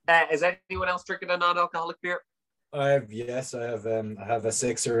Is anyone else drinking a non-alcoholic beer? I have a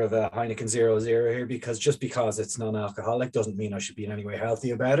sixer of a Heineken 0.0 here because it's non-alcoholic doesn't mean I should be in any way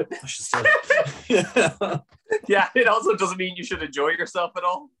healthy about it. I should still... Yeah, it also doesn't mean you should enjoy yourself at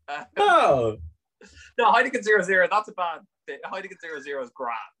all. No, Heineken 0.0, that's a bad thing. Heineken 0.0 is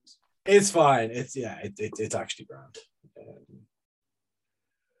grand. it's fine. It's actually grand.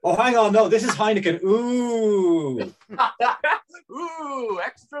 Oh, hang on, no, this is Heineken. Ooh, Ooh,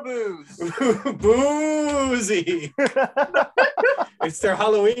 extra booze. Boozy. It's their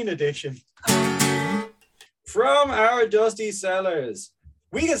Halloween edition. From our dusty cellars,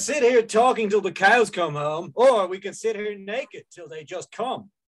 we can sit here talking till the cows come home, or we can sit here naked till they just come.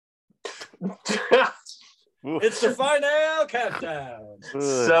 It's the final countdown.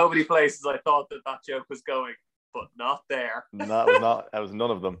 So many places I thought that joke was going, but not there. That was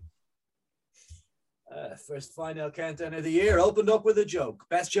none of them. First final countdown of the year opened up with a joke.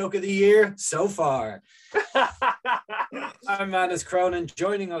 Best joke of the year so far. Our man is Cronin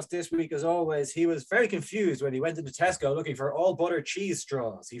joining us this week as always. He was very confused when he went into Tesco looking for all butter cheese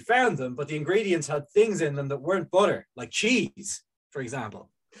straws. He found them, but the ingredients had things in them that weren't butter, like cheese, for example.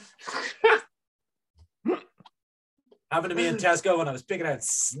 Happened to me in Tesco when I was picking out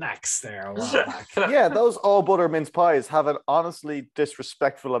snacks there a while back. Yeah, those all butter mince pies have an honestly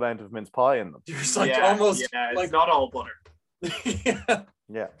disrespectful amount of mince pie in them. It's like almost it's like not all butter.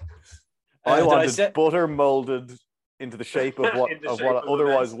 Yeah. I wanted butter molded into the shape of what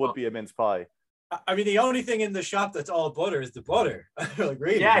otherwise would be a mince pie. I mean, the only thing in the shop that's all butter is the butter. Like,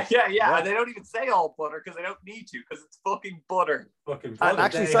 really? Yeah. And they don't even say all butter because they don't need to, because it's fucking butter. Fucking butter. And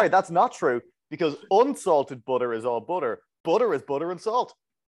actually, sorry, that's not true. Because unsalted butter is all butter. Butter is butter and salt.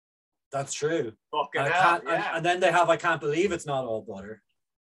 That's true. Fucking hell, yeah. And then they have, I can't believe it's not all butter.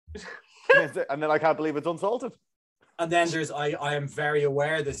 And then I can't believe it's unsalted. And then there's, I am very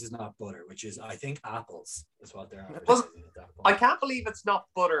aware this is not butter, which is, I think, apples is what they're I can't believe it's not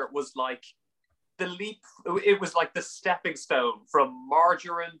butter was like the leap. It was like the stepping stone from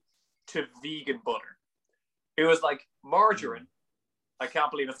margarine to vegan butter. It was like margarine. I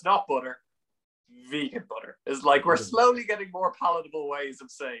can't believe it's not butter. Vegan butter is like we're slowly getting more palatable ways of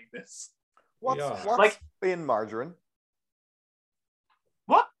saying this. What's like in margarine?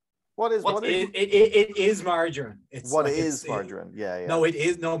 What? It is margarine. It's margarine? Yeah. No, it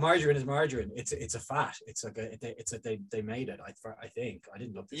is margarine is margarine. It's a fat. It's like they made it. I think I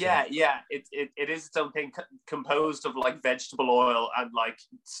didn't look. Yeah. It is its own thing composed of like vegetable oil and like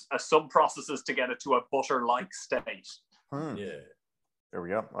some processes to get it to a butter-like state. Yeah. There we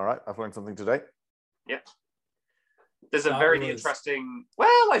go. All right, I've learned something today. Yep. There's a very interesting.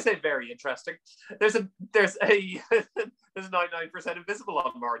 Well, I say very interesting. There's a 99% invisible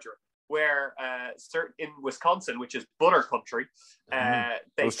on margarine, where in Wisconsin, which is butter country,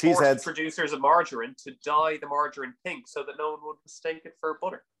 they forced producers of margarine to dye the margarine pink so that no one would mistake it for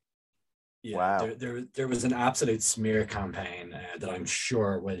butter. Yeah, wow. There was an absolute smear campaign that I'm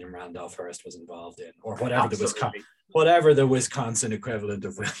sure William Randolph Hearst was involved in, or whatever the Wisconsin equivalent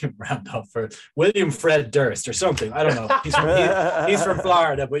of William Randolph Hearst, William Fred Durst or something. I don't know. He's from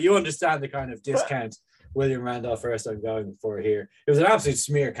Florida, but you understand the kind of discount William Randolph Hearst I'm going for here. It was an absolute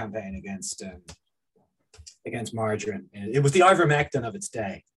smear campaign against margarine. It was the ivermectin of its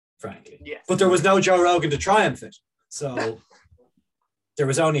day, frankly. Yes. But there was no Joe Rogan to triumph it, so. There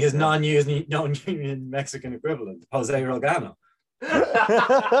was only his non-union Mexican equivalent, Jose Rogano.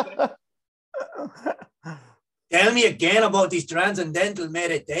 Tell me again about this transcendental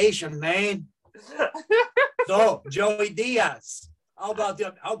meditation, man. So, Joey Diaz, how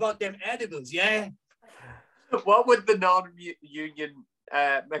about them edibles, yeah? What would the non-union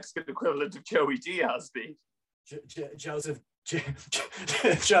Mexican equivalent of Joey Diaz be? Joseph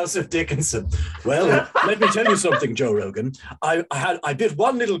Dickinson. Well, let me tell you something, Joe Rogan. I bit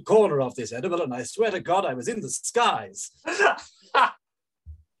one little corner off this edible, and I swear to God, I was in the skies.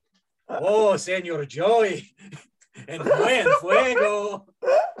 Oh, Senor Joey, en buen fuego.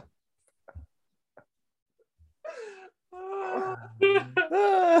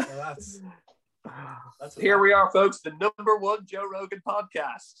 That's here we are, folks, the #1 Joe Rogan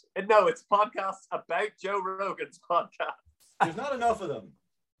podcast. And no, it's podcasts about Joe Rogan's podcast. There's not enough of them.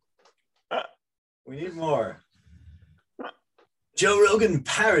 We need more. Joe Rogan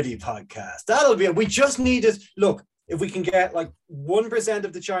parody podcast. That'll be it. We just need to look. If we can get like 1%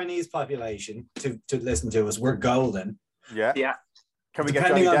 of the Chinese population to listen to us, we're golden. Yeah. Can we get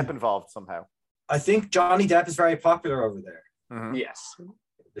Johnny Depp involved somehow? I think Johnny Depp is very popular over there. Mm-hmm. Yes.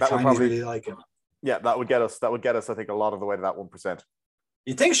 The Chinese really like him. Yeah, that would get us, I think, a lot of the way to that 1%.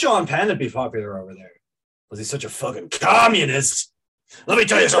 You'd think Sean Penn would be popular over there. Was he such a fucking communist? Let me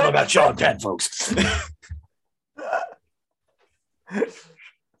tell you something about Sean Penn, folks.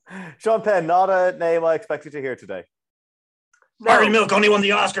 Sean Penn, not a name I expected to hear today. Harvey Milk only won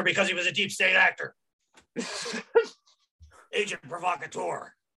the Oscar because he was a deep state actor. Agent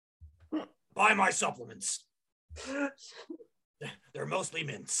provocateur. Buy my supplements. They're mostly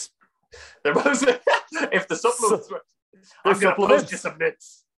mints. They're mostly. If the supplements were, I'm going to post you some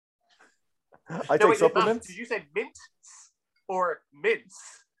mints. I take supplements. Did you say mint or mints?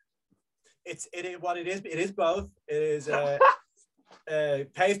 It is what it is. It is both. It is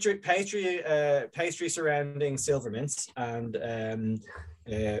pastry surrounding silver mints and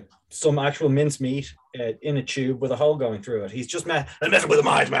some actual mince meat in a tube with a hole going through it. He's just messing with the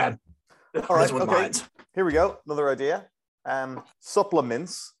minds, man. All right, okay. Here we go. Another idea.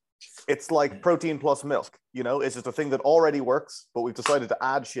 Supplements. It's like protein plus milk. You know, it's just a thing that already works, but we've decided to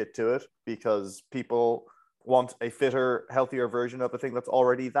add shit to it because people want a fitter, healthier version of the thing that's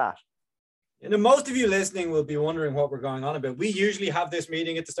already that. And most of you listening will be wondering what we're going on about. We usually have this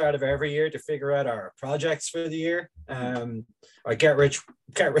meeting at the start of every year to figure out our projects for the year, or get rich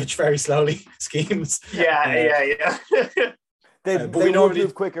very slowly schemes. Yeah. They will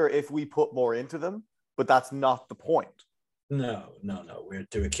move quicker if we put more into them, but that's not the point. No. We're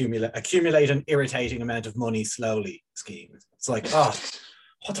to accumulate an irritating amount of money slowly scheme. It's like,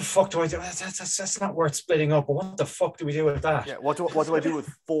 what the fuck do I do? That's not worth splitting up. But what the fuck do we do with that? Yeah, what do I do with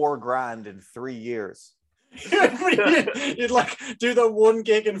 $4,000 in 3 years? You'd like do the 1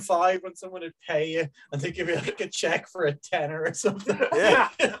 gig in 5 when someone would pay you and they give you like a check for a tenner or something. Yeah.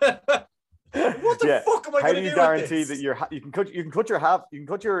 What the fuck am I going to do? How do you guarantee that you can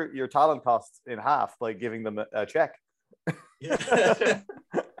cut your talent costs in half by giving them a check? Yeah.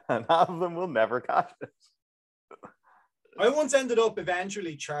 And half of them will never cash it. I once ended up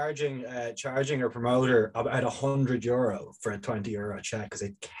eventually charging a promoter about €100 for a €20 check because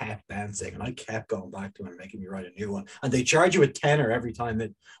it kept bouncing, and I kept going back to him and making me write a new one. And they charge you a tenner every time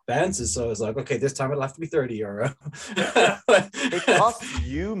it bounces, so I was like, okay, this time it'll have to be €30. It costs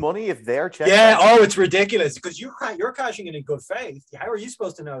you money if they're checking. Yeah, it's ridiculous because you're cashing in good faith. How are you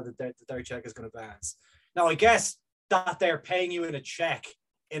supposed to know that their check is going to bounce? Now, I guess that they're paying you in a check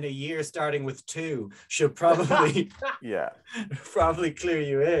in a year starting with 2 should probably probably clear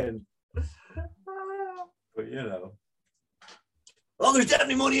you in. But you know, there's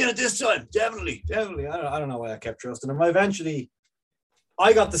definitely money in it this time. Definitely. I don't know why I kept trusting him.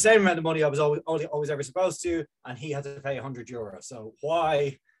 I got the same amount of money I was always ever supposed to, and he had to pay €100. So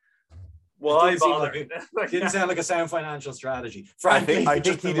why bother? Didn't sound like a sound financial strategy. Frankly, I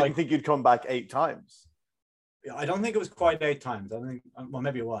think he didn't think you'd come back 8 times. I don't think it was quite 8 times. I think, well,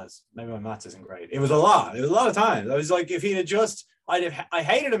 maybe it was. Maybe my maths isn't great. It was a lot. It was a lot of times. I was like, if he'd have just, I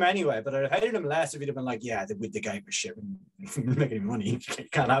hated him anyway, but I'd have hated him less if he'd have been like, yeah, the game was shit. We make any money. You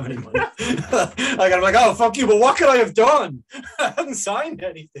can't have any money. Like, I'm like, oh, fuck you. But what could I have done? I haven't signed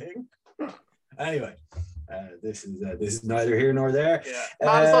anything. Anyway, this is neither here nor there. Yeah.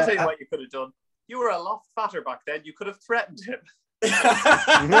 I'll tell you what you could have done. You were a lot fatter back then. You could have threatened him.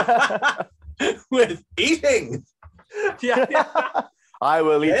 With eating. Yeah. I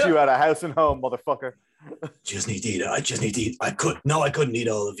will eat you at a house and home, motherfucker. Just need to eat. I just need to eat. I couldn't eat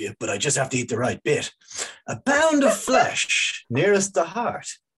all of you, but I just have to eat the right bit. A pound of flesh nearest the heart.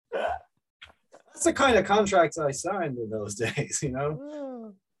 That's the kind of contracts I signed in those days, you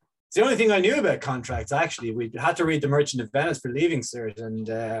know. It's the only thing I knew about contracts, actually. We had to read The Merchant of Venice for leaving cert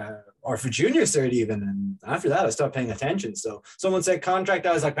or for junior cert even. And after that, I stopped paying attention. So someone said contract.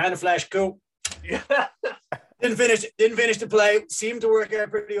 I was like, pound of flesh, cool. Yeah. Didn't finish the play. Seemed to work out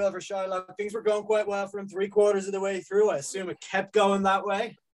pretty well for Shylock. Things were going quite well for him 3/4 of the way through. I assume it kept going that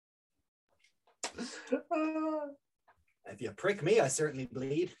way. If you prick me, I certainly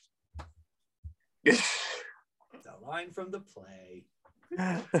bleed. The line from the play.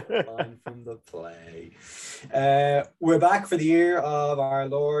 We're back for the year of our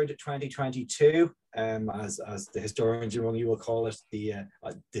Lord 2022, as the historians among you will call it, the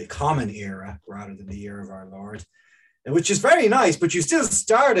common era rather than the year of our Lord, which is very nice, but you still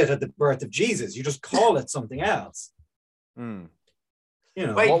started at the birth of Jesus. You just call it something else. You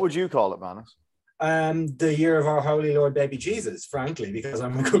know, what would you call it, Manus? The year of our Holy Lord Baby Jesus, frankly, because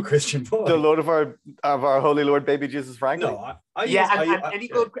I'm a good Christian boy. The Lord of our Holy Lord Baby Jesus, frankly. No, any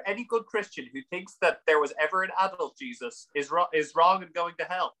good Christian who thinks that there was ever an adult Jesus is wrong and going to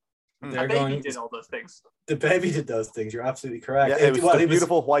hell. The baby did all those things. The baby did those things. You're absolutely correct. Yeah, it was a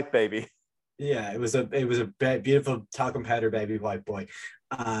beautiful white baby. Yeah, it was a beautiful talcum powder baby white boy,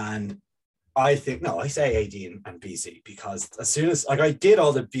 and I think no, I say AD and BC because as soon as like I did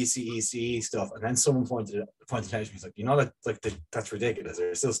all the BCE CE stuff, and then someone pointed out to me, he's like, that like that's ridiculous.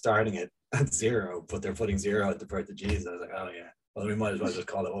 They're still starting it at 0, but they're putting 0 at the birth of Jesus. I was like, oh yeah. Well, we might as well just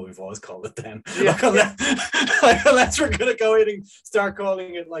call it what we've always called it then. Yeah. Unless we're gonna go in and start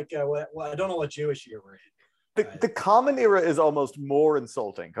calling it like well, I don't know what Jewish year we're in. The common era is almost more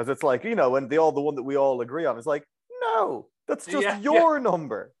insulting because it's like, when the one that we all agree on is like, no, that's just your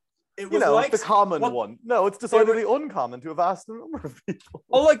number. It was like the common one. No, it's decidedly uncommon to have asked a number of people.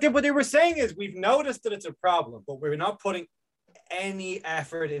 Oh, like what they were saying is we've noticed that it's a problem, but we're not putting any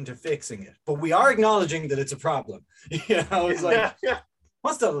effort into fixing it. But we are acknowledging that it's a problem. It's like,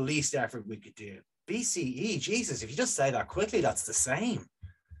 what's the least effort we could do? BCE, Jesus, if you just say that quickly, that's the same.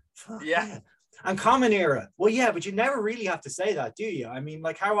 Fuck yeah. And common era. Well, yeah, but you never really have to say that, do you? I mean,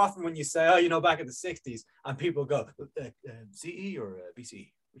 like how often when you say, back in the 60s, and people go, CE or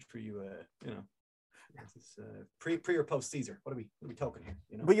BCE? Which for you, pre or post Caesar? What are we talking here?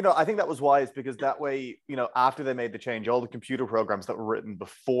 But I think that was wise because that way, after they made the change, all the computer programs that were written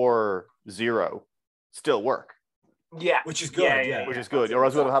before 0 still work. Yeah, which is good. Which is good. Or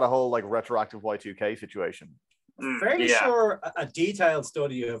else we would have had a whole like retroactive Y2K situation. Fairly sure a detailed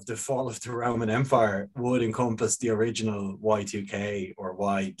study of the fall of the Roman Empire would encompass the original Y2K or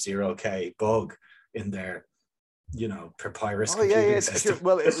Y0K bug in their papyrus computing system. Sure.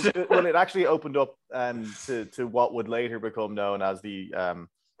 Well, it actually opened up to what would later become known as the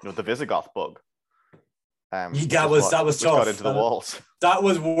the Visigoth bug. That was tough. Got into the walls. That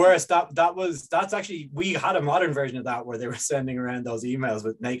was worse. That's actually, we had a modern version of that where they were sending around those emails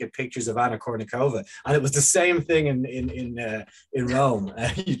with naked pictures of Anna Kournikova, and it was the same thing in Rome.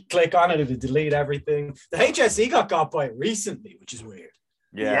 You click on it, it would delete everything. The HSE got by it recently, which is weird.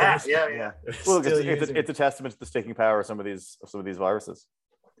 Yeah. Well, it's a testament to the sticking power of some of these viruses.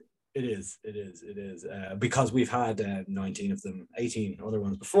 It is. Because we've had 19 of them, 18 other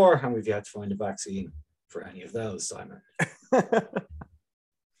ones before, and we've yet to find a vaccine for any of those, Simon.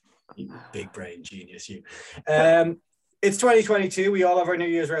 You big brain genius, you. It's 2022. We all have our New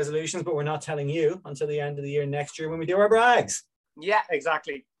Year's resolutions, but we're not telling you until the end of the year next year when we do our brags. Yeah,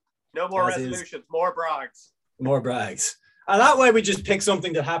 exactly. No more resolutions, more brags. More brags. And that way we just pick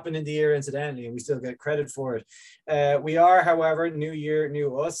something that happened in the year incidentally and we still get credit for it. We are, however, new year,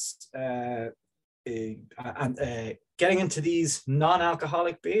 new us, and getting into these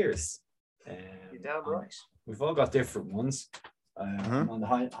non-alcoholic beers. You're damn right. We've all got different ones. I'm on the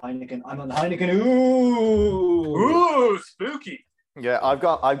Heineken. I'm on the Heineken. Ooh, spooky. Yeah, I've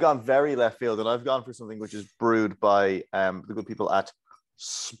gone very left field, and I've gone for something which is brewed by the good people at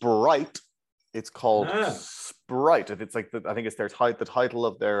Sprite. It's called Sprite. It's like I think it's the title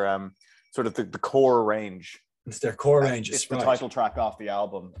of their sort of the core range. It's their core range. It's Sprite. The title track off the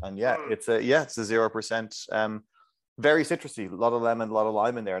album, and it's a 0%. Very citrusy, a lot of lemon, a lot of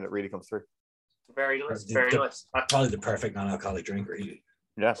lime in there, and it really comes through. Very nice, very nice. Probably the perfect non-alcoholic drink, really.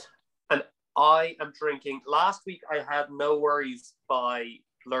 Yes. And I am drinking. Last week I had No Worries by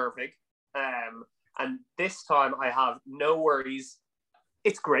Lervig, and this time I have No Worries.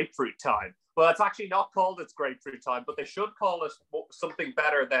 It's grapefruit time. Well, it's actually not called It's Grapefruit Time, but they should call it something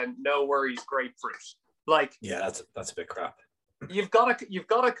better than No Worries Grapefruit. Like, yeah, that's a bit crap. You've got a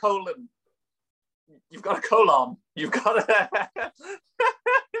colon. You've got a colon. You've got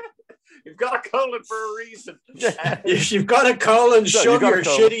a colon for a reason. You've got a colon. Shove your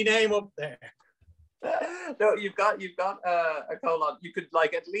shitty name up there. No, you've got a colon. You could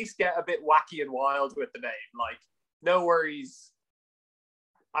like at least get a bit wacky and wild with the name. Like, No Worries.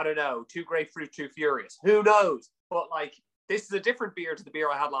 I don't know. Too Grapefruit, Too Furious. Who knows? But like, this is a different beer to the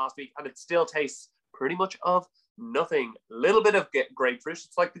beer I had last week, and it still tastes pretty much of nothing. A little bit of grapefruit.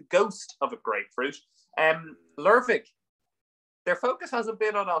 It's like the ghost of a grapefruit. Lervig, their focus hasn't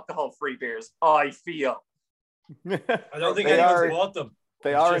been on alcohol-free beers, I feel. I don't think anyone's bought them.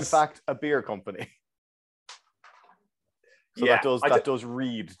 They are, in fact, a beer company. So that does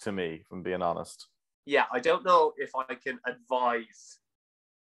read to me, if I'm being honest. Yeah, I don't know if I can advise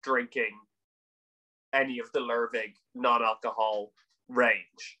drinking any of the Lervig non-alcohol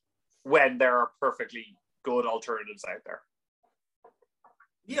range when there are perfectly good alternatives out there.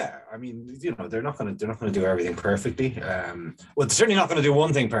 Yeah, I mean, they're not going to do everything perfectly. Well, they're certainly not going to do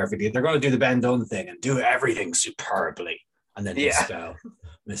one thing perfectly. They're going to do the Ben Dunn thing and do everything superbly, and then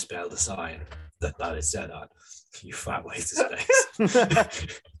misspell the sign that is said on. You fat waste of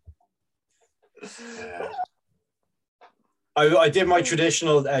space. I did my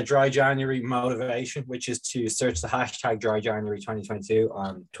traditional Dry January motivation, which is to search the hashtag Dry January 2022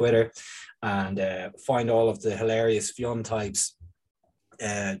 on Twitter and find all of the hilarious film types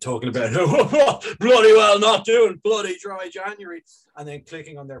talking about bloody well not doing bloody dry January, and then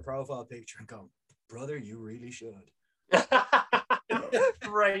clicking on their profile picture and going, brother, you really should.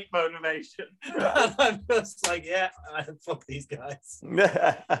 Great motivation. And I'm just like, yeah, fuck these guys.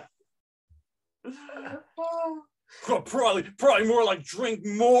 Probably more like drink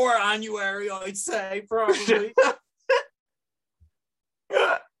more January, I'd say, probably.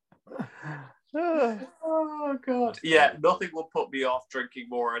 Oh God! Yeah, nothing will put me off drinking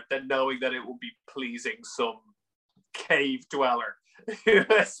more than knowing that it will be pleasing some cave dweller.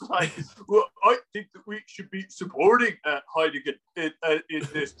 It's like, well, I think that we should be supporting Heineken in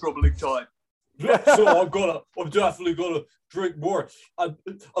this troubling time. So I'm definitely gonna drink more.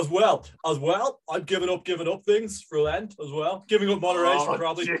 As well. I'm giving up things for Lent as well. Giving up moderation,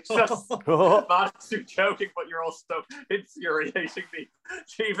 probably. Massive joking, but you're also infuriating me,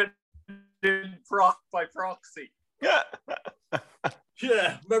 even by proxy. Yeah,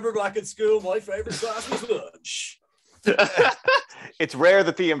 remember back in school, my favorite class was lunch. It's rare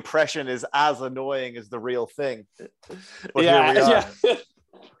that the impression is as annoying as the real thing. But yeah, here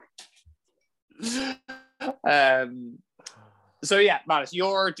we are. So yeah, Mattis,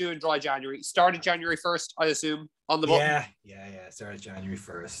 you're doing dry January. Started January 1st, I assume, on the button. Yeah. Started January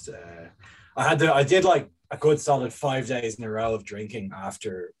 1st. I did like a good solid 5 days in a row of drinking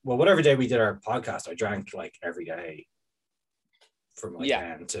after, well, whatever day we did our podcast, I drank like every day from like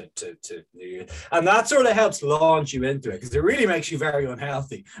 10 to New Year. And that sort of helps launch you into it because it really makes you very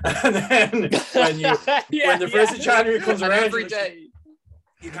unhealthy. And then when the 1st of January comes around, every day.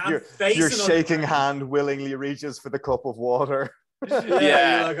 Your shaking hand willingly reaches for the cup of water.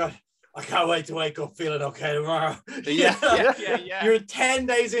 Yeah. You're like, I can't wait to wake up feeling okay tomorrow. Yeah. You're 10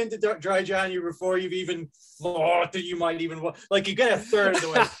 days into dry January before you've even thought that you might even, like, you get a third of the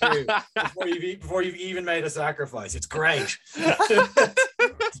way through before you've even made a sacrifice. It's great.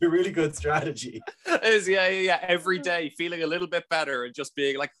 It's a really good strategy. It is, yeah. Every day feeling a little bit better and just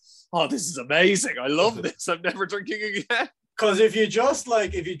being like, oh, this is amazing. I love this. I'm never drinking again. Because if you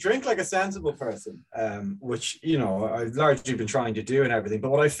drink like a sensible person, which, you know, I've largely been trying to do and everything, but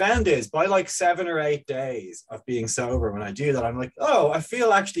what I found is by like 7 or 8 days of being sober, when I do that, I'm like, oh, I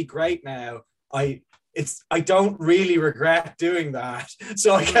feel actually great now. I don't really regret doing that.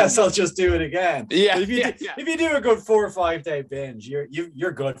 So I guess I'll just do it again. Yeah. If you do a good 4 or 5 day binge,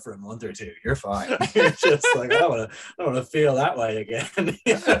 you're good for a month or two. You're fine. You're just like, I don't want to feel that way again.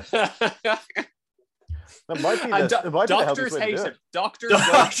 Doctors hate it. Doctors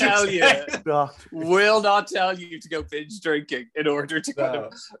won't tell you. Will not tell you to go binge drinking in order to kind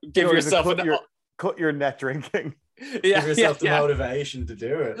of give yourself cut your net drinking. Give yourself the motivation to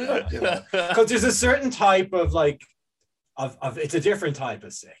do it. Because there's a certain type of like of it's a different type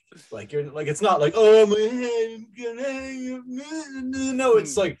of sick. Like you're like, it's not like, oh my head, no,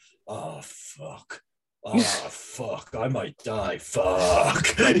 it's like, oh fuck. Oh fuck, I might die.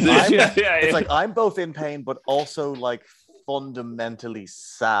 Fuck. It's like I'm both in pain but also like fundamentally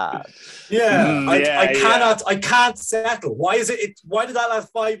sad. I can't settle. Why did that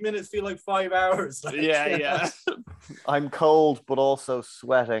last 5 minutes feel like 5 hours? Like, I'm cold but also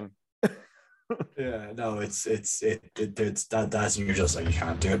sweating. It's that and you're just like, you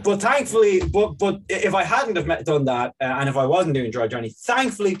can't do it. But thankfully, but if I hadn't have done that, and if I wasn't doing dry Johnny,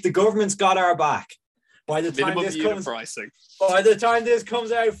 thankfully the government's got our back. By the time this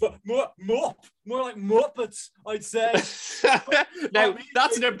comes out, for more like MUPpets, I'd say. Now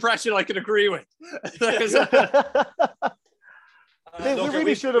that's an impression I can agree with. They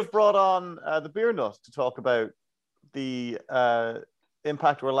really should have brought on the beer nut to talk about the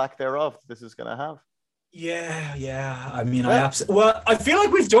impact or lack thereof this is going to have. Yeah. I mean, I feel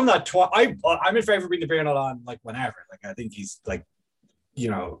like we've done that twice. I'm in favor of bringing the beer nut on like whenever. Like I think he's like, you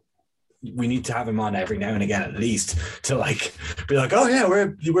know, we need to have him on every now and again at least to like be like, oh yeah,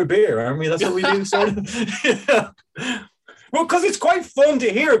 we're beer, aren't we? That's what we do, sort of. Well, because it's quite fun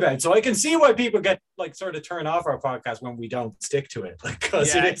to hear about, so I can see why people get like sort of turn off our podcast when we don't stick to it, like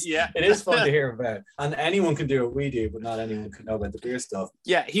because it is fun to hear about, and anyone can do what we do, but not anyone can know about the beer stuff.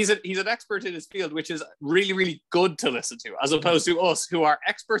 Yeah, he's an expert in his field, which is really, really good to listen to, as opposed to us who are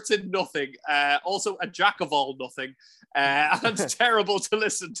experts in nothing, also a jack of all nothing, and terrible to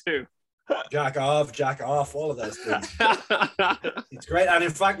listen to. Jack off, all of those things. It's great. And in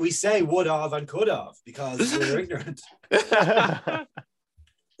fact, we say would have and could have because we're ignorant.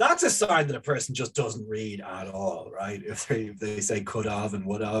 That's a sign that a person just doesn't read at all, right? If they say could have and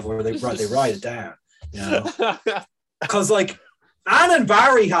would have, or they write it down, you know? Because like Anne and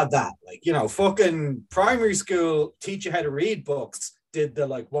Barry had that, like, you know, fucking primary school teach you how to read books did the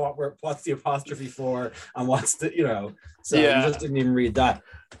like what's the apostrophe for and what's the so you just didn't even read that.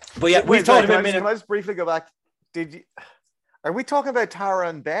 But yeah, we've talked about. Can I just briefly go back? Are we talking about Tara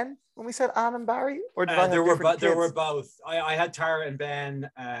and Ben when we said Anne and Barry, or did there were both. I had Tara and Ben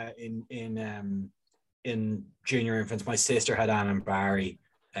in junior infants. My sister had Anne and Barry.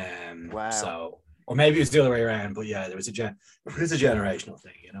 Wow. So, or maybe it was the other way around. But yeah, there's a generational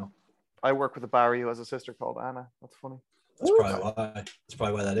thing, I work with a Barry who has a sister called Anna. That's funny. That's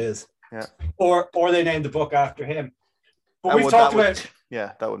probably why that is. Yeah. Or they named the book after him. But we've talked about.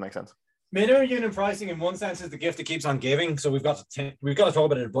 Yeah, that would make sense. Minimum unit pricing, in one sense, is the gift that keeps on giving. So we've got to talk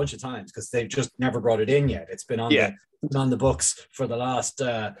about it a bunch of times because they've just never brought it in yet. It's been on the books for the last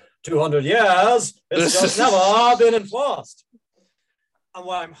 200 years. It's just never been enforced. And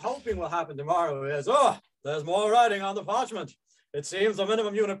what I'm hoping will happen tomorrow is, there's more writing on the parchment. It seems the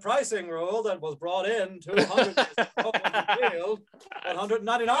minimum unit pricing rule that was brought in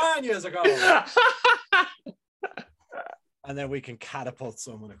 199 years ago. And then we can catapult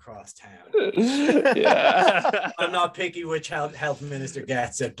someone across town. Yeah. I'm not picky which health minister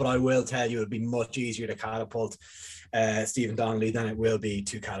gets it, but I will tell you it'd be much easier to catapult Stephen Donnelly than it will be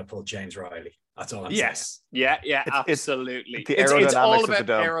to catapult James Riley. That's all I'm saying. Yeah, absolutely. It's all about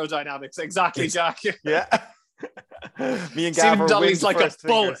aerodynamics. Exactly, Jack. Yeah. Me and Stephen Donnelly's like a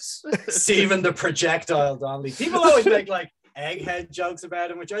bullet. Stephen the projectile Donnelly. People always make like egghead jokes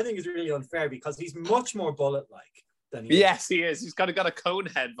about him, which I think is really unfair because he's much more bullet-like. Yes, he is. He's kind of got a cone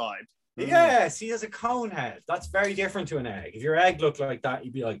head vibe. Yes, he has a cone head. That's very different to an egg. If your egg looked like that,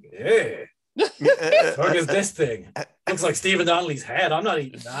 you'd be like, hey, what is this thing? Looks like Stephen Donnelly's head. I'm not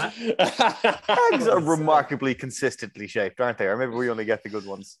eating that. Eggs are remarkably consistently shaped, aren't they? Or maybe we only get the good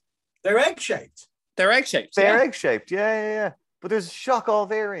ones. They're egg-shaped. They're egg-shaped. Egg-shaped, yeah. But there's shock all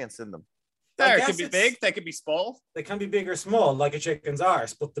variants in them. They could be big, they could be small. They can be big or small, like a chicken's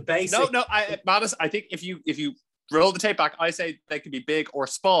arse, but the basic... No, Manus, I think if you roll the tape back, I say they can be big or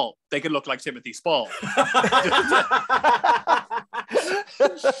small. They can look like Timothy Spall.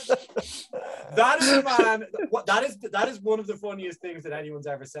 That is a man. That is one of the funniest things that anyone's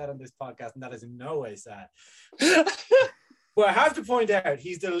ever said on this podcast, and that is in no way sad. But I have to point out,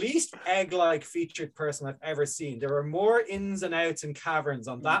 he's the least egg-like featured person I've ever seen. There are more ins and outs and caverns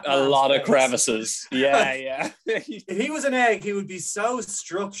on that. A lot of crevices. Yeah. If he was an egg, he would be so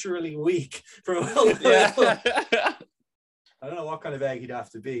structurally weak. I don't know what kind of egg he'd have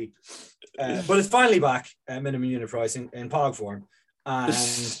to be. But it's finally back, minimum unit pricing in POG form. And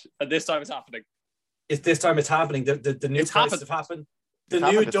this time it's happening. This time it's happening. The new prices have happened.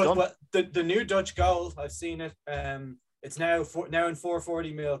 The new Dutch Gold, I've seen it. It's now in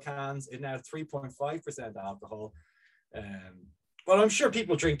 440ml cans. It's now 3.5% alcohol. But I'm sure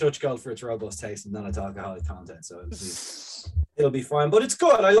people drink Dutch Gold for its robust taste and non-alcoholic content, so it'll be fine. But it's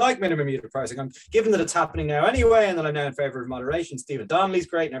good. I like minimum unit pricing. I'm given that it's happening now anyway, and that I'm now in favor of moderation. Stephen Donnelly's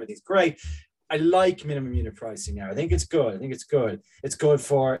great, and everything's great. I like minimum unit pricing now. I think it's good. It's good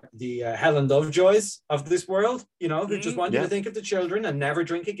for the Helen Lovejoys of this world, who just want you to think of the children and never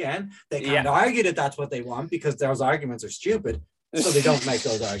drink again. They can't argue that that's what they want because those arguments are stupid. So they don't make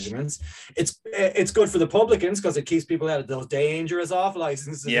those arguments. It's good for the publicans because it keeps people out of those dangerous off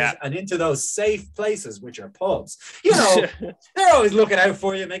licenses and into those safe places, which are pubs. They're always looking out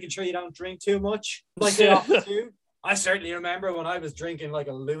for you, making sure you don't drink too much like they often do. I certainly remember when I was drinking like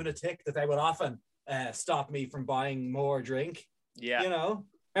a lunatic that they would often stop me from buying more drink. Yeah.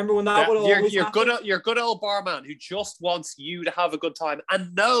 Remember when that would always happen? You're good old barman who just wants you to have a good time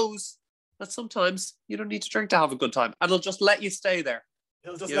and knows that sometimes you don't need to drink to have a good time, and he'll just let you stay there.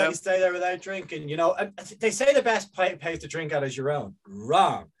 He'll just let you stay there without drinking, And they say the best place to drink at is your own.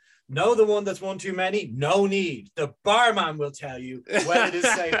 Wrong. Know the one that's one too many? No need. The barman will tell you when it is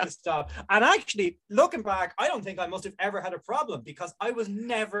safe to stop. And actually, looking back, I don't think I must have ever had a problem because I was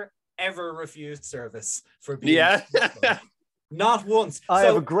never, ever refused service for being not once. I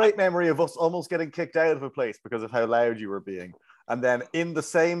have a great memory of us almost getting kicked out of a place because of how loud you were being. And then in the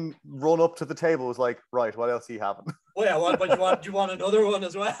same run up to the table was like, right, what else are you having? Oh yeah, but you want another one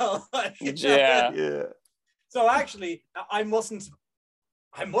as well? Yeah. So actually, I mustn't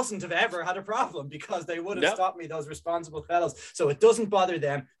have ever had a problem because they would have stopped me, those responsible fellows. So it doesn't bother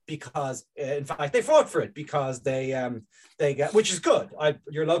them because, in fact, they fought for it because they get, which is good.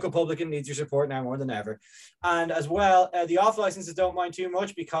 Your local publican needs your support now more than ever. And as well, the off licenses don't mind too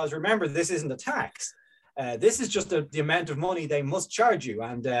much because remember, this isn't a tax. This is just the amount of money they must charge you,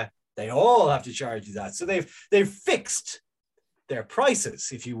 and they all have to charge you that. So they've fixed their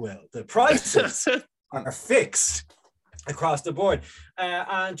prices, if you will. The prices are fixed. across the board.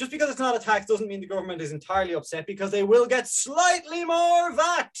 And just because it's not a tax doesn't mean the government is entirely upset, because they will get slightly more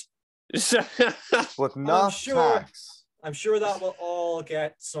VAT. But not tax. I'm sure that will all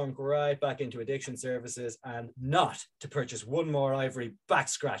get sunk right back into addiction services, and not to purchase one more ivory back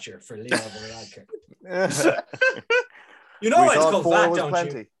scratcher for Leo Varadkar. You know why it's called VAT, don't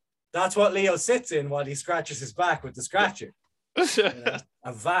plenty. you? That's what Leo sits in while he scratches his back with the scratcher.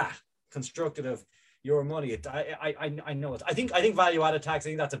 A VAT constructed of your money. I know it. I think value-added tax, I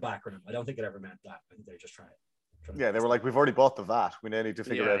think that's a backronym. I don't think it ever meant that. I think they're just trying yeah, they were like, we've already bought the VAT. We now need to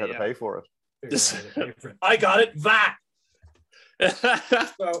figure out how to pay for it. I got it, VAT.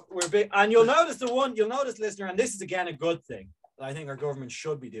 So we're big, and you'll notice, listener, and this is again a good thing that I think our government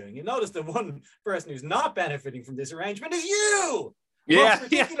should be doing. You notice the one person who's not benefiting from this arrangement is you. Yeah,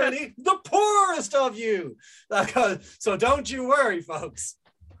 particularly the poorest of you. So don't you worry, folks.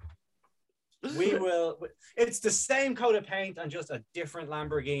 We will. It's the same coat of paint and just a different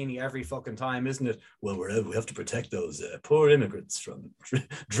Lamborghini every fucking time, isn't it? Well, we have to protect those poor immigrants from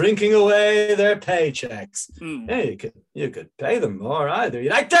drinking away their paychecks. Hey, you could pay them more either.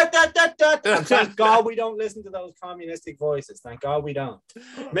 You're like, and thank God we don't listen to those communistic voices. Thank God we don't.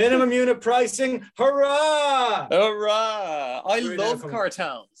 Minimum unit pricing, hurrah! Hurrah! I love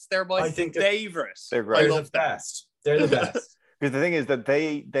cartels. They're my favorite. They're great. They're the best. They're the best. Because the thing is that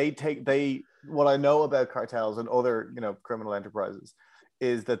they what I know about cartels and other criminal enterprises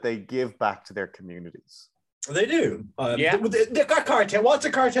is that they give back to their communities. They do. They've got cartel. What's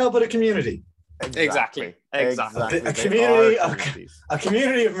a cartel but a community? Exactly. A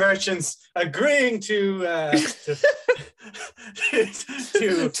community of merchants agreeing to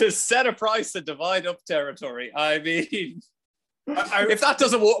set a price and divide up territory. I mean, if that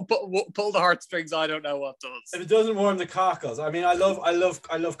doesn't pull the heartstrings, I don't know what does. If it doesn't warm the cockles, I mean, I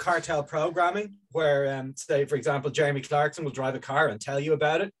love cartel programming where, say, for example, Jeremy Clarkson will drive a car and tell you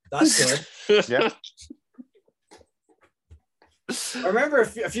about it. That's good. Yeah. I remember a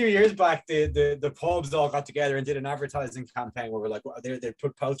few years back, the pubs all got together and did an advertising campaign where we're like, they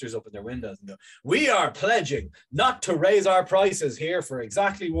put posters up in their windows and go, "We are pledging not to raise our prices here for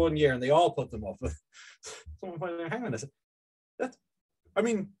exactly 1 year," and they all put them up. Hang on a second.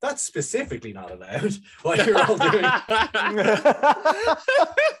 That's specifically not allowed. What you're all doing.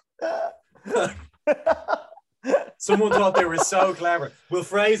 Someone thought they were so clever. We'll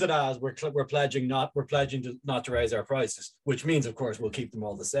phrase it as we're pledging not to raise our prices, which means, of course, we'll keep them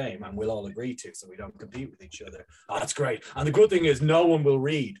all the same and we'll all agree to, so we don't compete with each other. Oh, that's great. And the good thing is, no one will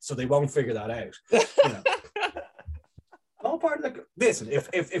read, so they won't figure that out. All part of listen.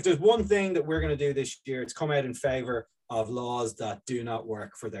 If there's one thing that we're going to do this year, it's come out in favor of laws that do not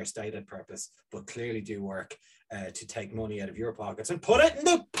work for their stated purpose, but clearly do work to take money out of your pockets and put it in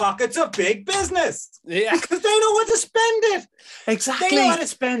the pockets of big business. Yeah. Because they know what to spend it. Exactly. They know how to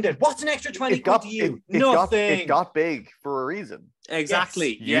spend it. What's an extra 20 quid to you? Nothing. It got big for a reason.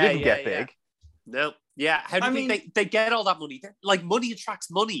 Exactly. Yes. You didn't get big. No. Yeah. How do you think they get all that money? Like, money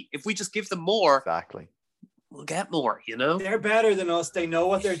attracts money. If we just give them more, exactly, we'll get more, They're better than us. They know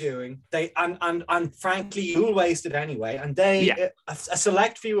what they're doing. They and frankly, you'll waste it anyway. And a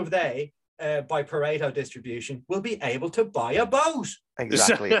select few of by Pareto distribution, will be able to buy a boat.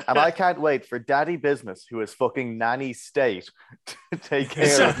 Exactly. And I can't wait for Daddy Business, who is fucking nanny state, to take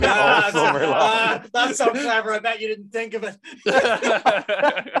care of me all summer long. That's so clever. I bet you didn't think of it.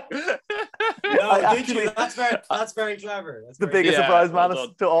 That's very clever. That's the biggest surprise, man,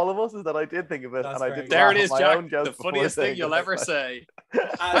 to all of us is that I did think of it. That's and I did. There it is, Jack. The funniest thing you'll ever say.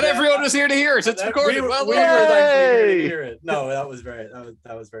 And everyone was here to hear it. It's recorded. We were here to hear it. No, that was very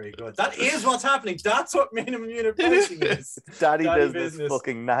good. That is what's happening. That's what minimum unit pricing is. Daddy business,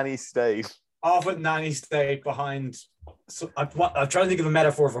 fucking nanny state. Off at nanny state behind. So I'm trying to think of a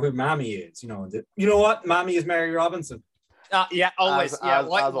metaphor for who Mammy is. You know what? Mammy is Mary Robinson. Yeah, always. Why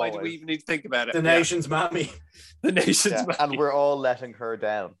always. do we even need to think about it? The nation's Mammy. The nation's Mammy. And we're all letting her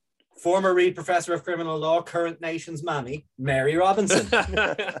down. Former Reed Professor of Criminal Law, current nation's Mammy, Mary Robinson.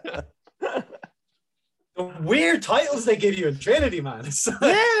 The weird titles they give you in Trinity, man.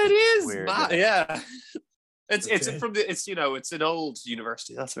 It is. Weird, yeah. It's an old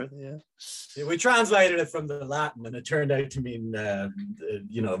university. That's right. Yeah. We translated it from the Latin, and it turned out to mean, mater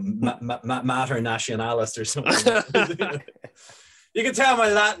nationalis or something. You can tell my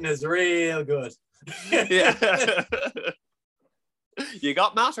Latin is real good. Yeah. You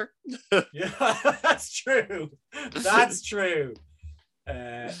got matter. Yeah, that's true. That's true.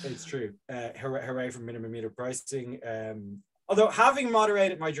 It's true. Hooray for minimum meter pricing. Although having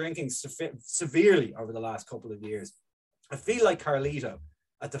moderated my drinking severely over the last couple of years, I feel like Carlito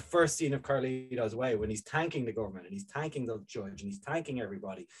at the first scene of Carlito's Way, when he's thanking the government and he's thanking the judge and he's thanking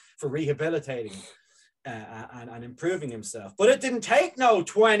everybody for rehabilitating him and improving himself. But it didn't take no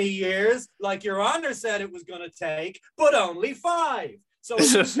 20 years, like Your Honor said it was going to take, but only 5. So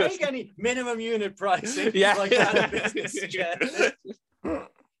it didn't take any minimum unit pricing, like that business suggested.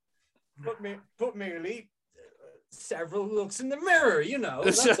 But merely several looks in the mirror, you know.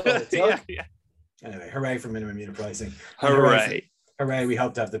 That's all it took. Anyway, hooray for minimum unit pricing. Hooray. Hooray, we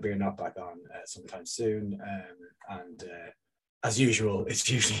hope to have the beer not back on sometime soon. And as usual, it's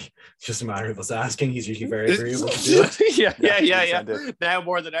usually just a matter of us asking. He's usually very agreeable to do it. Yeah. Now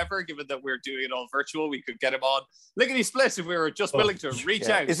more than ever, given that we're doing it all virtual, we could get him on Lickety Split if we were just willing to reach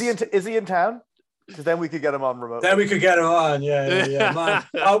out. Is he in town? Because then we could get him on remote. Then we could get him on, yeah. Man,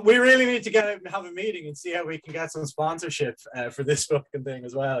 we really need to have a meeting and see how we can get some sponsorship for this fucking thing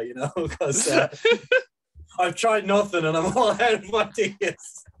as well, you know, because I've tried nothing and I'm all out of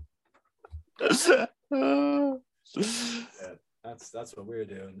ideas. That's what we're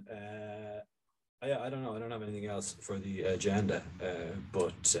doing. I don't know. I don't have anything else for the agenda,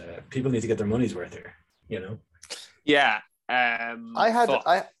 but people need to get their money's worth here, you know. Yeah. I had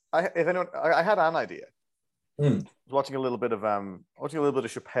an idea. I was watching a little bit of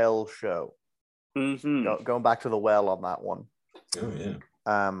Chappelle's show. Mm-hmm. Going back to the well on that one. Oh yeah.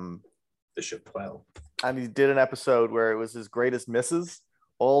 The Chappelle. And he did an episode where it was his greatest misses.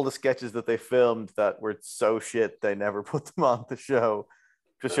 All the sketches that they filmed that were so shit they never put them on the show,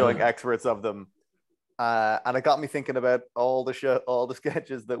 just showing excerpts of them. And it got me thinking about all the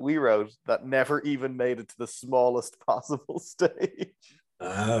sketches that we wrote that never even made it to the smallest possible stage.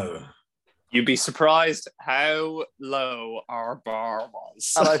 Oh. You'd be surprised how low our bar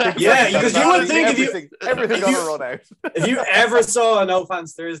was. And I think because you would think everything got to run out. If you ever saw a No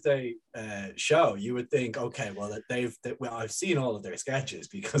Fans Thursday show, you would think, okay, well, I've seen all of their sketches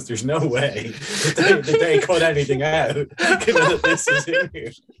because there's no way that they cut anything out, given that this is in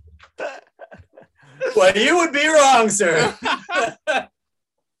here. Well, you would be wrong, sir.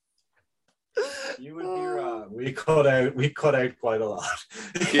 You would be wrong. We cut out quite a lot.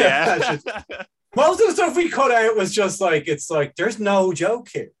 Yeah. Most of the stuff we cut out was just like, it's like there's no joke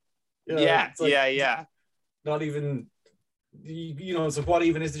here. You know, yeah. Not even, you know. So what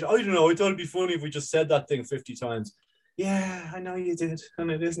even is the joke? I don't know. I thought it'd be funny if we just said that thing 50 times. Yeah, I know you did,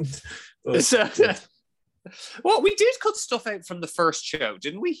 and it isn't. But, well, we did cut stuff out from the first show,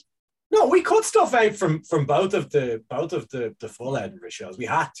 didn't we? No, we cut stuff out from both of the full Edinburgh shows. We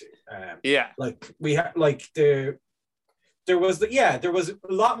had to. There was a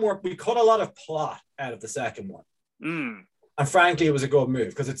lot more. We cut a lot of plot out of the second one, and frankly, it was a good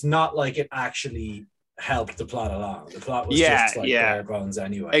move because it's not like it actually helped the plot along. The plot was just like bare bones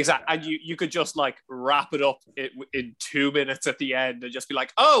anyway. Exactly, and you could just like wrap it up in 2 minutes at the end and just be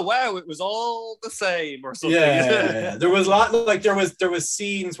like, oh wow, it was all the same or something. Yeah. There was a lot, like there was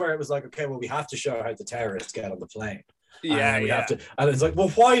scenes where it was like, okay, well, we have to show how the terrorists get on the plane. And we have to, and it's like, well,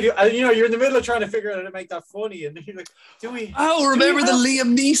 why do and, you know, you're in the middle of trying to figure out how to make that funny, and you're like, remember the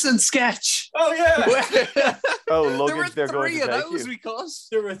Liam Neeson sketch? Oh yeah. Luggage. There were 3 of those we cut.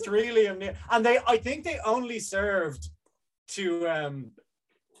 There were 3 Liam Neeson, and I think they only served to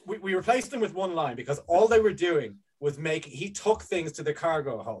we replaced them with one line because all they were doing was he took things to the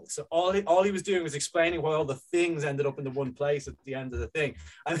cargo hold. So all he was doing was explaining why all the things ended up in the one place at the end of the thing.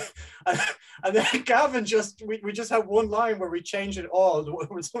 And then Gavin we just had one line where we changed it all.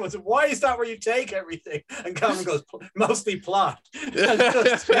 Someone said, why is that where you take everything? And Gavin goes, mostly plot. And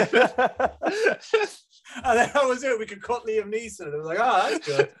that was it. We could cut Liam Neeson. And it was like, that's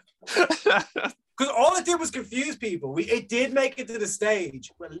good. Because all it did was confuse people. It did make it to the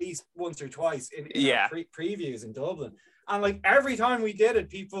stage at least once or twice in our previews in Dublin. And like every time we did it,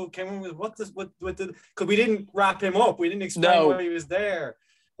 people came in with because we didn't wrap him up. We didn't explain why he was there.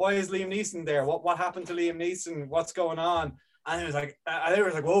 Why is Liam Neeson there? What happened to Liam Neeson? What's going on? And it was like,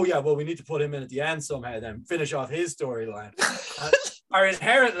 oh yeah, well, we need to put him in at the end somehow, then finish off his storyline. Our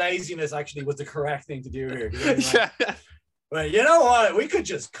inherent laziness actually was the correct thing to do here. Well, you know what? We could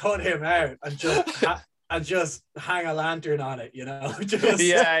just cut him out and just hang a lantern on it, you know?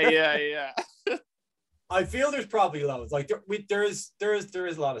 Yeah. I feel there's probably loads. Like there is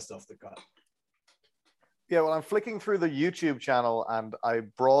a lot of stuff to cut. Yeah, well, I'm flicking through the YouTube channel and I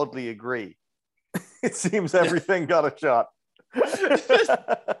broadly agree. It seems everything got a shot.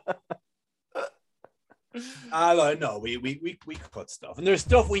 No, we cut stuff, and there's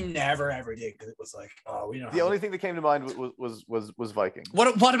stuff we never ever did because it was like, we don't. The only thing that came to mind was Viking. What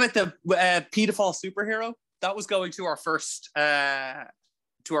about the pedophile superhero that was going to our first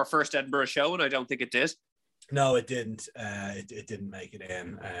Edinburgh show, and I don't think it did. No, it didn't. It didn't make it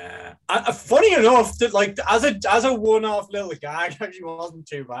in. Funny enough, that like as a one-off little gag, actually wasn't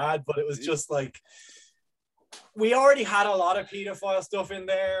too bad. But it was just like we already had a lot of pedophile stuff in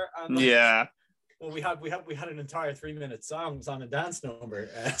there. And like, yeah. Well, we had an entire 3-minute song and dance number.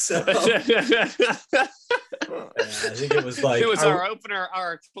 So I think it was like our opener,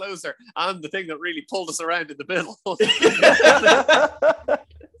 our closer, and the thing that really pulled us around in the middle.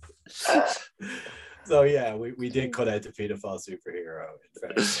 So yeah, we did cut out the pedophile superhero. In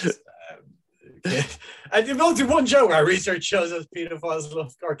fairness, and you've only one joke. Our research shows us pedophiles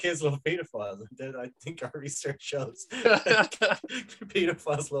love, or kids love pedophiles. And I think our research shows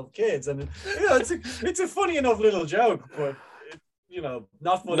pedophiles love kids, and it's a funny enough little joke, but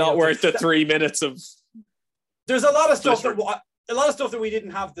not funny. Not worth the 3 minutes of. There's a lot of stuff that we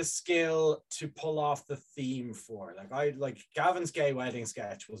didn't have the skill to pull off the theme for. Like Gavin's gay wedding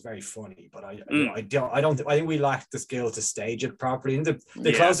sketch was very funny, but I think we lacked the skill to stage it properly. And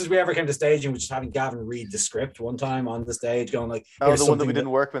the closest we ever came to staging was just having Gavin read the script one time on the stage, going like, "Oh, the one that we did in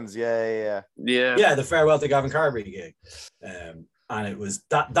Workman's, yeah, the farewell to Gavin Carberry gig," and it was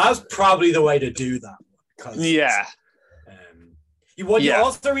that was probably the way to do that one. You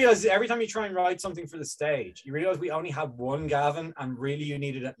also realize every time you try and write something for the stage, you realize we only had one Gavin, and really you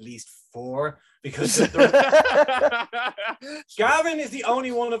needed at least 4 because Gavin is the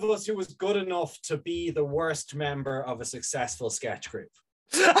only one of us who was good enough to be the worst member of a successful sketch group.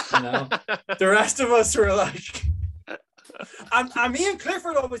 The rest of us were like, and me and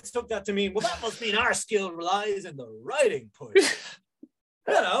Clifford always took that to mean, well, that must mean our skill relies in the writing push.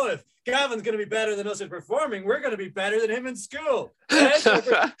 If Gavin's going to be better than us at performing, we're going to be better than him in school. Hey,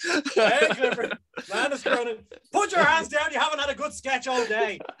 Clifford. Man is Cronin. Put your hands down. You haven't had a good sketch all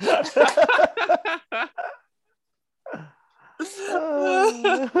day.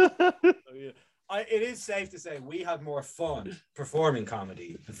 It is safe to say we had more fun performing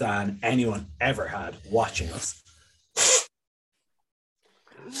comedy than anyone ever had watching us.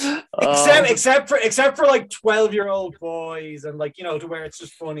 Except for like 12-year-old boys, and like to where it's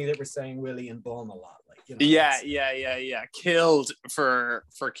just funny that we're saying Willie and Bum a lot. Killed for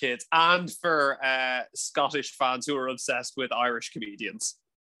kids and for Scottish fans who are obsessed with Irish comedians.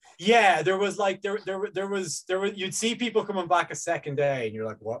 Yeah, there was you'd see people coming back a second day, and you're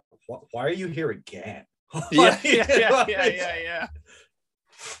like, what? Why are you here again? Yeah.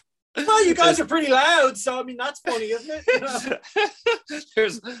 Well, you guys are pretty loud, so I mean that's funny, isn't it?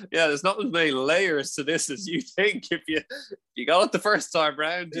 There's not as many layers to this as you think. If you got it the first time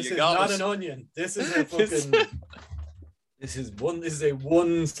round, this is not an onion. This is a fucking. This is a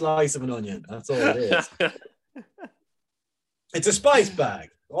one slice of an onion. That's all it is. It's a spice bag.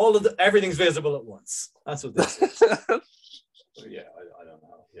 Everything's visible at once. That's what this is. I don't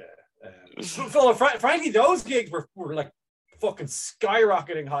know. Yeah. Frankly, those gigs were like fucking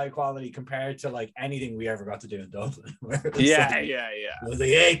skyrocketing high quality compared to like anything we ever got to do in Dublin. It was like,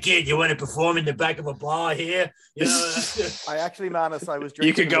 hey kid, you want to perform in the back of a bar here? I actually, Manus, I was drinking.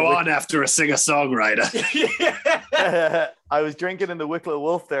 You could go on after a singer-songwriter. I was drinking in the Wicklow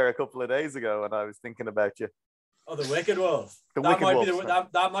Wolf there a couple of days ago, and I was thinking about you. Oh, the Wicked Wolf.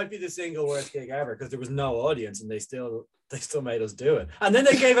 That might be the single worst gig ever because there was no audience, and they still made us do it. And then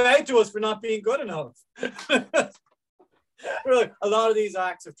they gave it out to us for not being good enough. Like, a lot of these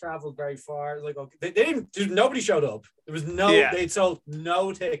acts have traveled very far. Like, okay, nobody showed up. There was they'd sold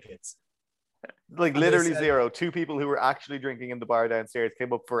no tickets. Like, literally zero. 2 people who were actually drinking in the bar downstairs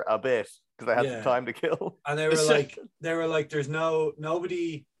came up for a bit because they had some time to kill. And they were like, there's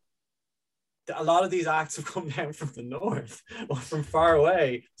nobody. A lot of these acts have come down from the north or from far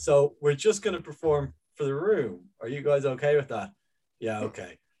away. So we're just going to perform for the room. Are you guys okay with that? Yeah.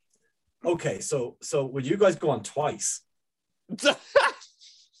 Okay. Okay. So would you guys go on twice?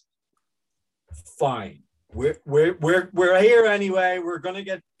 Fine. We're here anyway. We're gonna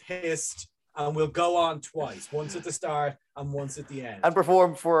get pissed, and we'll go on twice. Once at the start and once at the end. And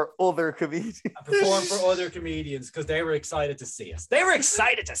perform for other comedians. Because they were excited to see us. They were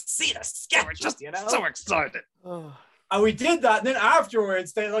excited to see the sketch. They were just so excited. And we did that, and then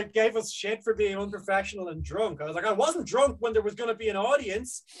afterwards they like gave us shit for being unprofessional and drunk. I was like, I wasn't drunk when there was going to be an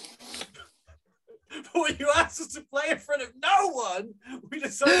audience. But when you asked us to play in front of no one, we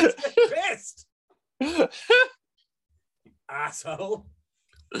decided to get pissed. Asshole.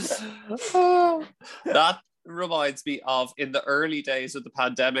 That reminds me of in the early days of the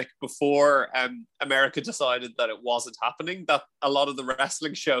pandemic, before America decided that it wasn't happening, that a lot of the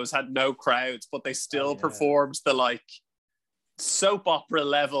wrestling shows had no crowds, but they still performed the like soap opera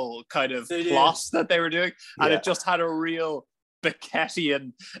level kind of plot that they were doing, and it just had a real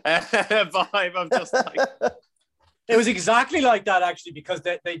Beckettian vibe of just like. It was exactly like that, actually, because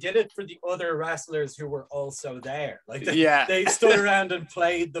they did it for the other wrestlers who were also there. Like, they stood around and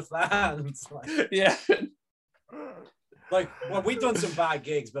played the fans. Like, yeah. Like, well, we've done some bad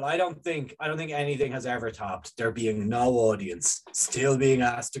gigs, but I don't think anything has ever topped there being no audience, still being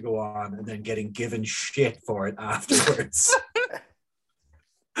asked to go on, and then getting given shit for it afterwards.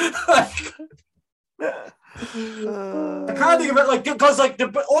 I can't think of it, like, because like the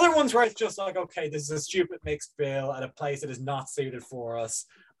other ones where it's just like, okay, this is a stupid mixed bill at a place that is not suited for us,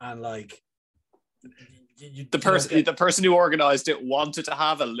 and like the person who organized it wanted to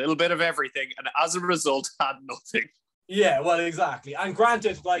have a little bit of everything, and as a result had nothing. Yeah, well, exactly. And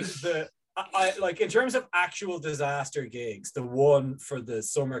granted, like I like in terms of actual disaster gigs, the one for the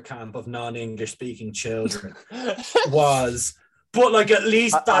summer camp of non-English speaking children was. But like at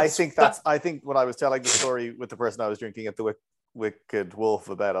least I think when I was telling the story with the person I was drinking at the Wicked Wolf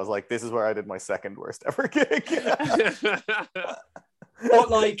about, I was like, this is where I did my second worst ever gig.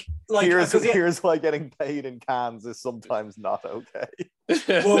 But like here's why getting paid in cans is sometimes not okay.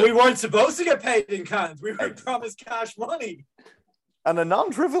 Well, we weren't supposed to get paid in cans. We were promised cash money. And a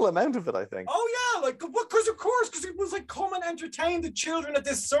non-trivial amount of it, I think. Oh yeah, like because it was like come and entertain the children at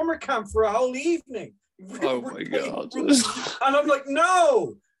this summer camp for a whole evening. Oh my God. And I'm like,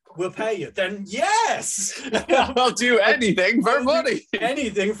 no, we'll pay you. Then yes. I'll do anything for money.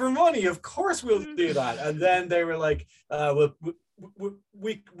 Anything for money. Of course we'll do that. And then they were like,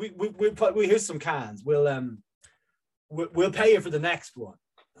 we here's some cans. We'll pay you for the next one.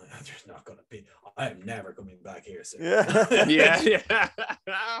 There's not gonna be. I am never coming back here, sir. Yeah.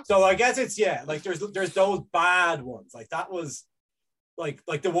 So I guess it's like there's those bad ones. Like that was like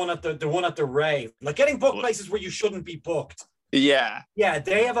the one at the rave, like getting booked places where you shouldn't be booked. Yeah,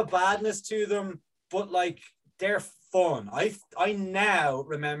 they have a badness to them, but like they're fun. I now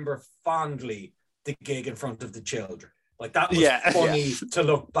remember fondly the gig in front of the children. Like that was funny to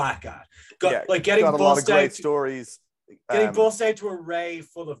look back at. Like getting got a lot of great stories. Getting bussed out to a rave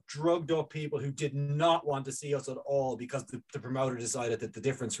full of drugged up people who did not want to see us at all because the promoter decided that the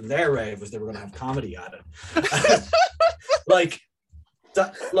difference from their rave was they were going to have comedy at it. Like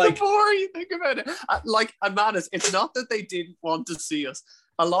the more you think about it, and Manus, it's not that they didn't want to see us.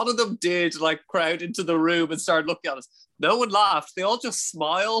 A lot of them did like crowd into the room and start looking at us. No one laughed. They all just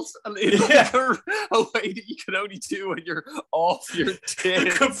smiled in like a way that you can only do when you're off your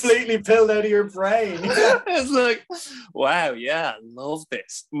tits. Completely pilled out of your brain. It's like, wow, yeah, love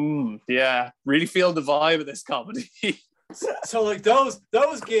this. Yeah, really feel the vibe of this comedy. So like those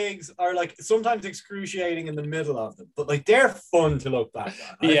gigs are like sometimes excruciating in the middle of them, but like they're fun to look back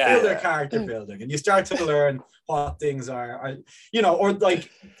at. I feel their character building, and you start to learn what things are or like,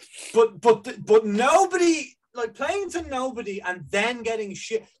 but nobody, like playing to nobody and then getting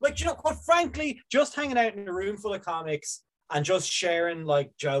shit. Like, what? Frankly, just hanging out in a room full of comics and just sharing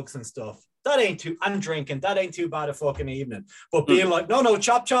like jokes and stuff. That ain't too. I'm drinking. That ain't too bad a fucking evening. But being like, no,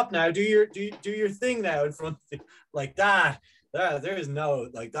 chop now. Do your thing now in front of the, like that. There is no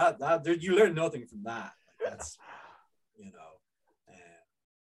like that. You learn nothing from that. Like that's,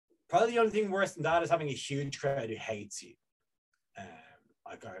 probably the only thing worse than that is having a huge crowd who hates you.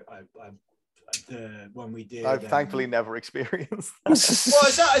 Like when we did, I've thankfully never experienced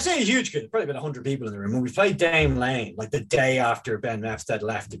that. Well, I say a huge crowd, probably about 100 people in the room. When we played Dame Lane, like the day after Ben Mepstead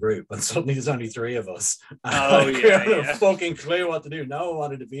left the group, and suddenly there's only 3 of us. No fucking clue what to do. No one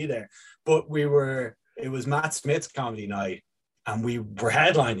wanted to be there, but it was Matt Smith's comedy night, and we were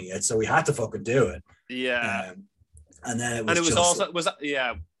headlining it, so we had to fucking do it. Yeah. And then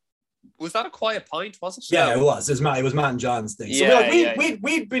was that a quiet pint? Was it? Yeah, it was. It was Matt and John's thing. So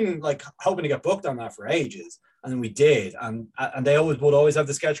we'd been like hoping to get booked on that for ages, and then we did, and they would always have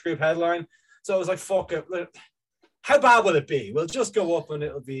the sketch group headline. So I was like, fuck it. How bad will it be? We'll just go up and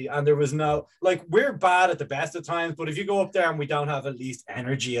it'll be, and there was no, like, we're bad at the best of times, but if you go up there and we don't have at least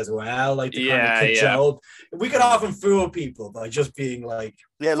energy as well, like the kind of cajole, we could often fool people by just being like,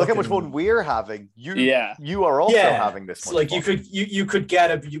 look how much fun we're having. You are also having this much like fun. you could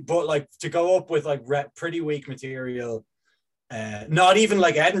get but like to go up with like pretty weak material, not even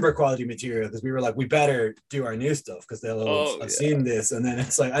like Edinburgh quality material, because we were like, we better do our new stuff because they'll have seen this, and then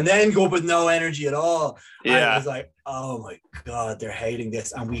it's like, and then go up with no energy at all. And it was like, oh my god, they're hating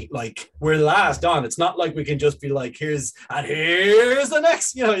this, and we're last on. It's not like we can just be like, here's the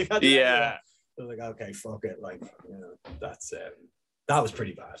next, you got to so like, okay, fuck it, like, that's that was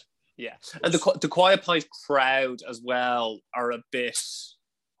pretty bad. Yeah, and the Quiet Pint crowd as well are a bit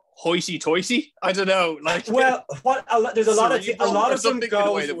hoity-toity. I don't know. Like, well, there's a lot of them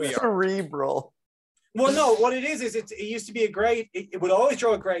go cerebral. Well, no, what it is it used to be it would always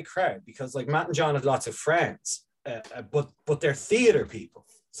draw a great crowd because like Matt and John had lots of friends, but they're theater people,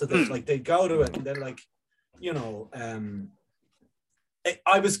 so they like they go to it and they're like, you know,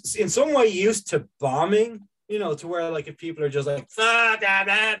 I was in some way used to bombing, you know, to where like if people are just like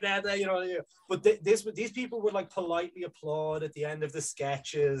you know, but these people would like politely applaud at the end of the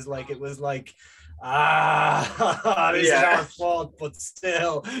sketches, like it was like this is our fault, but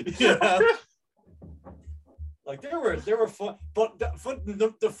still, you know. Like there were fun, but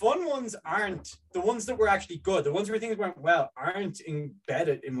the fun ones aren't the ones that were actually good. The ones where things went well aren't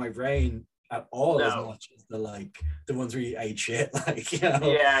embedded in my brain at all as much as the ones where you ate shit. Like, you know.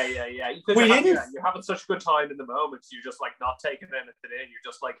 Yeah. You're having such a good time in the moment. You're just like not taking anything in. You're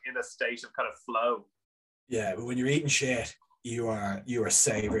just like in a state of kind of flow. Yeah, but when you're eating shit, you are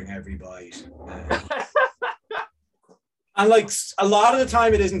savoring every bite. And like a lot of the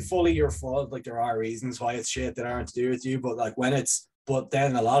time, it isn't fully your fault. Like there are reasons why it's shit that aren't to do with you. But like but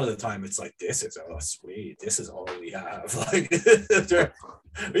then a lot of the time, it's like this is sweet. This is all we have. Like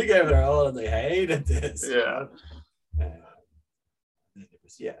we gave it our all, and they hated this. Yeah.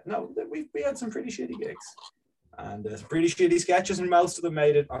 We had some pretty shitty gigs, and some pretty shitty sketches, and most of them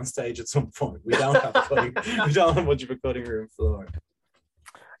made it on stage at some point. We don't have much of a cutting room floor.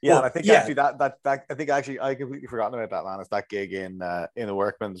 Yeah, and I think actually I completely forgotten about that, man. It's that gig in the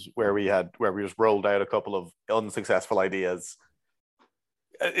Workman's where we just rolled out a couple of unsuccessful ideas.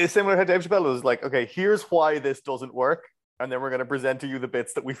 It's similar to Dave Chappelle was like, okay, here's why this doesn't work, and then we're going to present to you the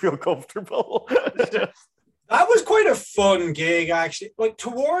bits that we feel comfortable. That was quite a fun gig, actually. Like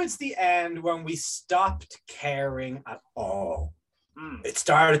towards the end, when we stopped caring at all, it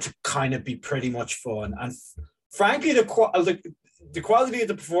started to kind of be pretty much fun. And frankly, the quality of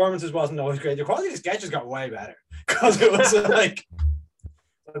the performances wasn't always great. The quality of the sketches got way better because it was like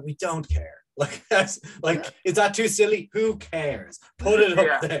we don't care. Like that's like, is that too silly? Who cares? Put it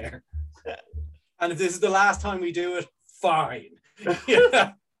up there. And if this is the last time we do it, fine.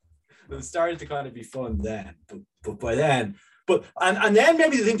 Yeah. It started to kind of be fun then, but by then, and then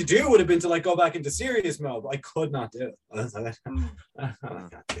maybe the thing to do would have been to like go back into serious mode. But I could not do it. I was like, I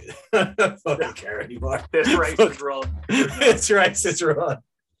can't do it. I don't fucking care anymore. This race is run. This race is run.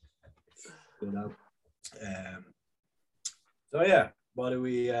 You know. So yeah, what do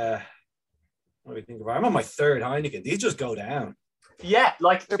we think of? I'm on my third Heineken. These just go down. Yeah,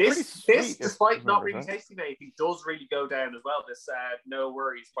 like this despite not really that. tasting anything, does really go down as well. This No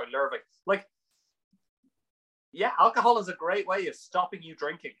Worries by Lervik. Like, yeah, alcohol is a great way of stopping you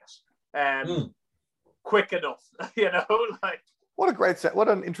drinking it. Quick enough, you know, like. What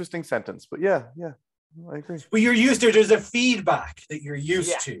an interesting sentence. But yeah, I agree. Well, there's a feedback that you're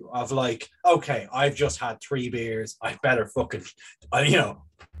used to of like, okay, I've just had 3 beers. I better fucking, you know,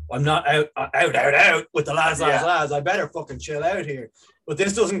 I'm not out with the lads. I better fucking chill out here. But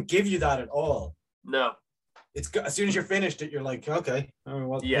this doesn't give you that at all. No. It's as soon as you're finished it, you're like, okay, you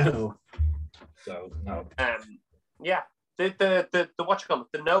know. So no. Yeah. The what you call it?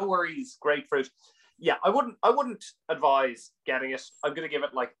 The No Worries grapefruit. Yeah, I wouldn't advise getting it. I'm gonna give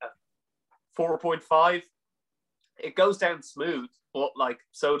it like a 4.5. It goes down smooth, but like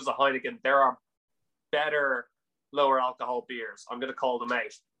so does a Heineken. There are better lower alcohol beers. I'm gonna call them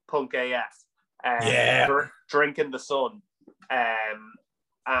out. Punk AF. Drink in the Sun.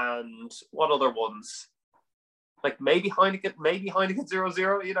 And what other ones? Like maybe Heineken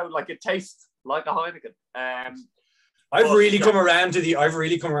 00, you know, like it tastes like a Heineken. I've really come around to the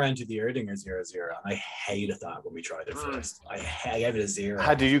Erdinger 00, and I hated that when we tried it first. I gave it a 0.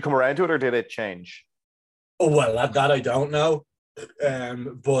 How did you come around to it, or did it change? Oh well, that I don't know.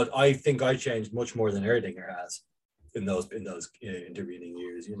 But I think I changed much more than Erdinger has in those intervening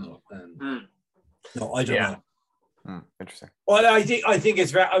years, you know. No, I don't know. Interesting. Well, I think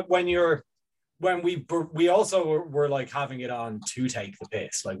it's very, when we also were like having it on to take the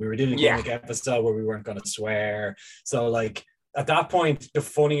piss. Like we were doing a gimmick episode where we weren't going to swear. So like at that point, the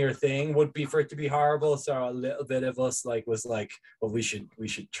funnier thing would be for it to be horrible. So a little bit of us like was like, well, we should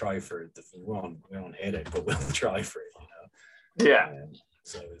try for it. We won't hit it, but we'll try for it, you know. Yeah.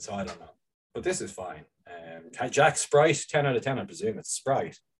 So I don't know, but this is fine. Jack Sprite, 10 out of 10. I presume it's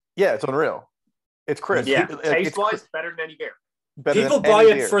Sprite. Yeah, it's unreal. It's crisp. Yeah, taste-wise, better than any beer. People buy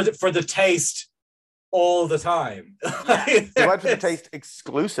it for the taste all the time. They buy it for the taste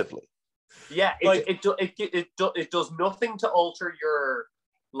exclusively. Yeah, it does nothing to alter your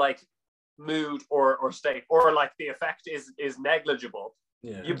like mood or state, or like the effect is negligible.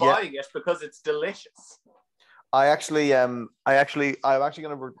 Yeah. You're buying it because it's delicious. I'm actually going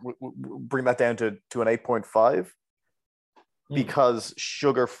to bring that down to an 8.5 because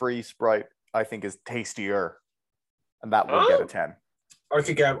sugar-free Sprite I think is tastier, and that would get a 10. I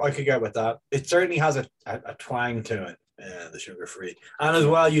could get with that. It certainly has a twang to it, the sugar-free. And as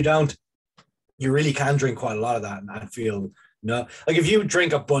well, you really can drink quite a lot of that and feel no. Like if you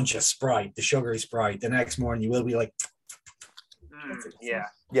drink a bunch of Sprite, the sugary Sprite, the next morning you will be like, yeah,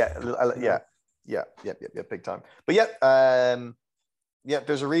 big time. But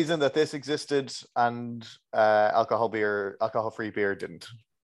there's a reason that this existed and alcohol-free beer didn't.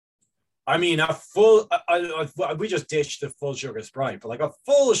 I mean, we just dished the full sugar Sprite, but like a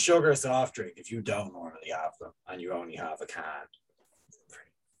full sugar soft drink, if you don't normally have them and you only have a can, it's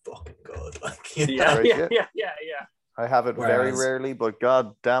pretty fucking good. Like, yeah. I have it very rarely, but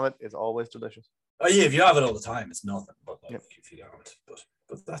god damn it, it's always delicious. Oh yeah, if you have it all the time, it's nothing. But like if you don't,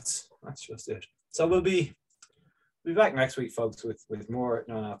 but that's just it. So we'll be back next week, folks, with more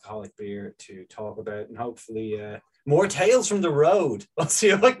non-alcoholic beer to talk about, and hopefully more tales from the road. I'll see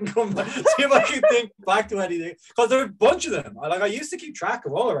if I can think back to anything, because there are a bunch of them. I used to keep track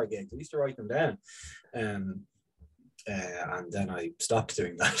of all of our gigs. I used to write them down, and then I stopped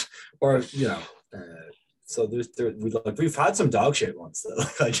doing that. Or so we've had some dog shit ones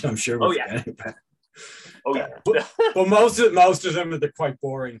that I'm sure we're forgetting about. Oh yeah, but most of them are the quite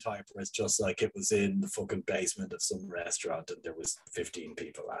boring type, where it's just like it was in the fucking basement of some restaurant and there was 15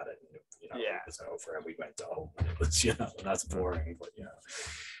 people at it. And, it was over and we went home. And it was, and that's boring. But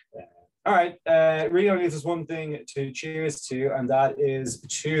all right. Really only there's one thing to cheers to, and that is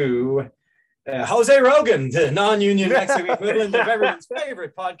to Jose Rogan, the non-union Mexican equivalent of everyone's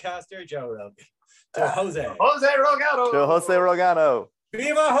favorite podcaster, Joe Rogan. To Jose Rogano. To Jose Rogano.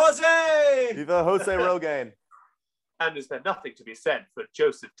 Viva Jose! Viva Jose Rogan. And is there nothing to be said for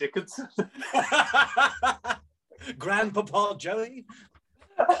Joseph Dickinson? Grandpapa Joey?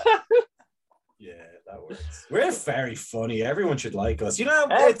 Yeah, that works. We're very funny. Everyone should like us.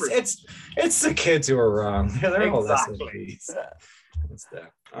 It's the kids who are wrong. They're all exactly. It's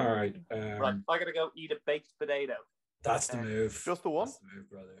there. All right. Right, I gotta go eat a baked potato. That's the move. Just the one? That's the move,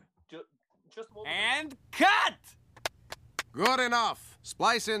 brother. Just one. And cut! Good enough.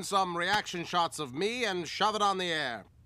 Splice in some reaction shots of me and shove it on the air.